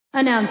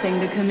Announcing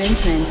the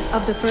commencement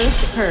of the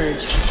first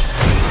Purge.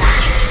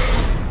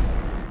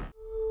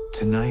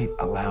 Tonight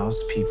allows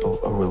people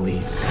a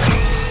release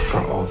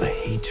for all the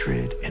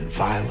hatred and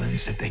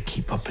violence that they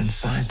keep up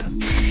inside them.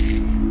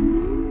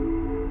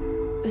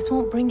 This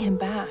won't bring him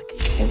back.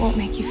 It won't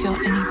make you feel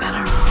any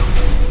better.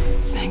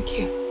 Thank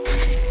you.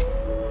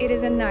 It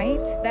is a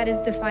night that is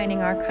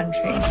defining our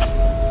country.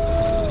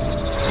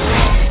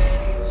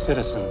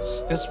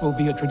 Citizens, this will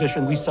be a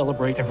tradition we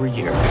celebrate every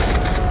year.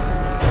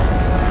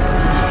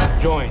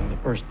 Join the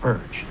first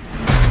Purge.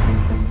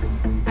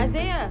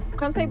 Isaiah,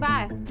 come say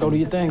bye. Go do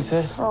your thing,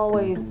 sis.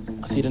 Always.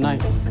 I'll see you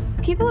tonight.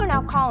 People are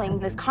now calling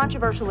this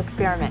controversial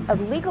experiment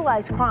of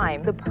legalized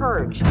crime the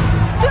Purge. Do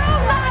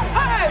not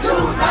purge! Do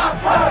not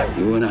purge!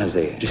 You and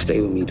Isaiah, just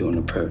stay with me during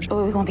the purge.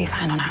 Oh, we're gonna be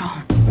fine on our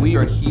own. We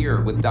are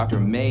here with Dr.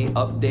 May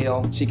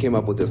Updale. She came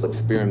up with this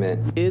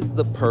experiment. Is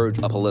the purge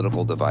a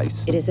political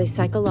device? It is a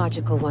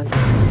psychological one.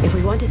 If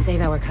we want to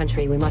save our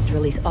country, we must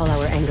release all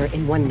our anger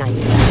in one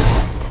night.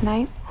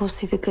 Tonight, we'll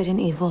see the good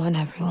and evil in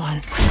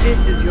everyone.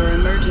 This is your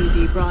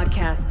emergency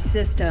broadcast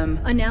system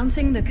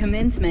announcing the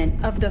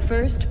commencement of the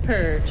first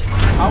Purge.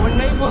 Our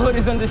neighborhood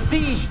is under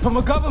siege from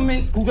a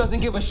government who doesn't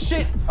give a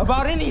shit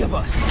about any of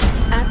us.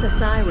 At the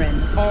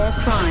siren, all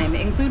crime,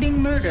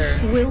 including murder,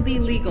 will be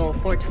legal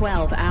for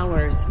 12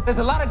 hours. There's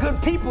a lot of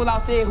good people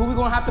out there who we're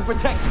gonna have to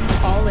protect.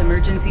 All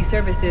emergency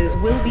services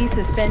will be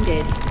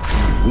suspended.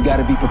 We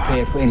gotta be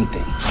prepared for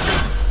anything.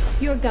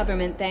 Your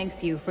government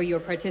thanks you for your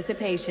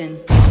participation.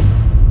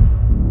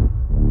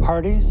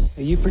 Parties,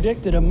 you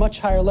predicted a much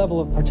higher level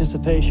of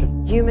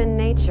participation. Human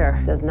nature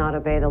does not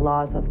obey the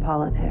laws of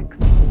politics.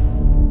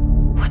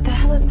 What the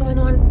hell is going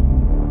on?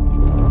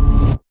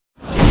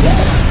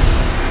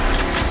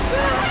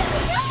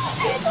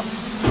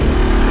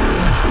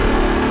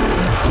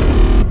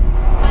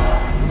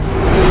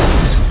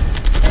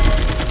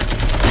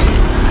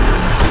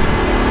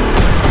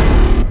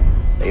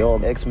 They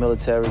all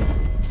ex-military.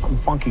 Something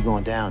funky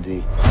going down,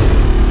 D.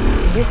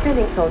 You're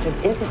sending soldiers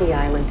into the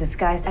island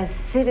disguised as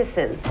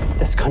citizens.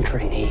 This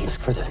country needs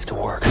for this to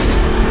work.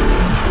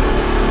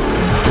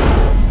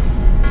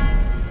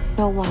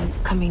 No one's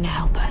coming to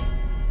help us.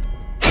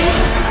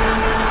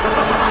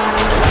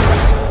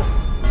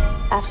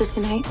 After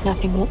tonight,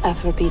 nothing will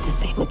ever be the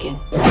same again.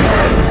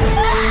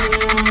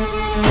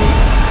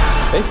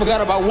 They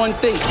forgot about one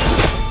thing.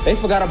 They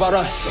forgot about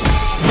us.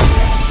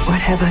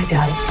 What have I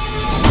done?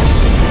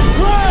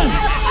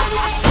 Run!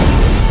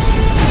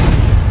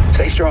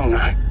 Stay strong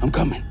now. I'm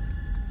coming.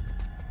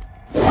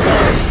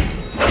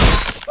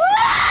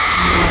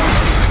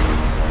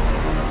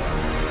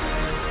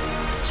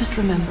 Just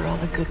remember all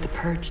the good the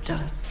Purge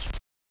does.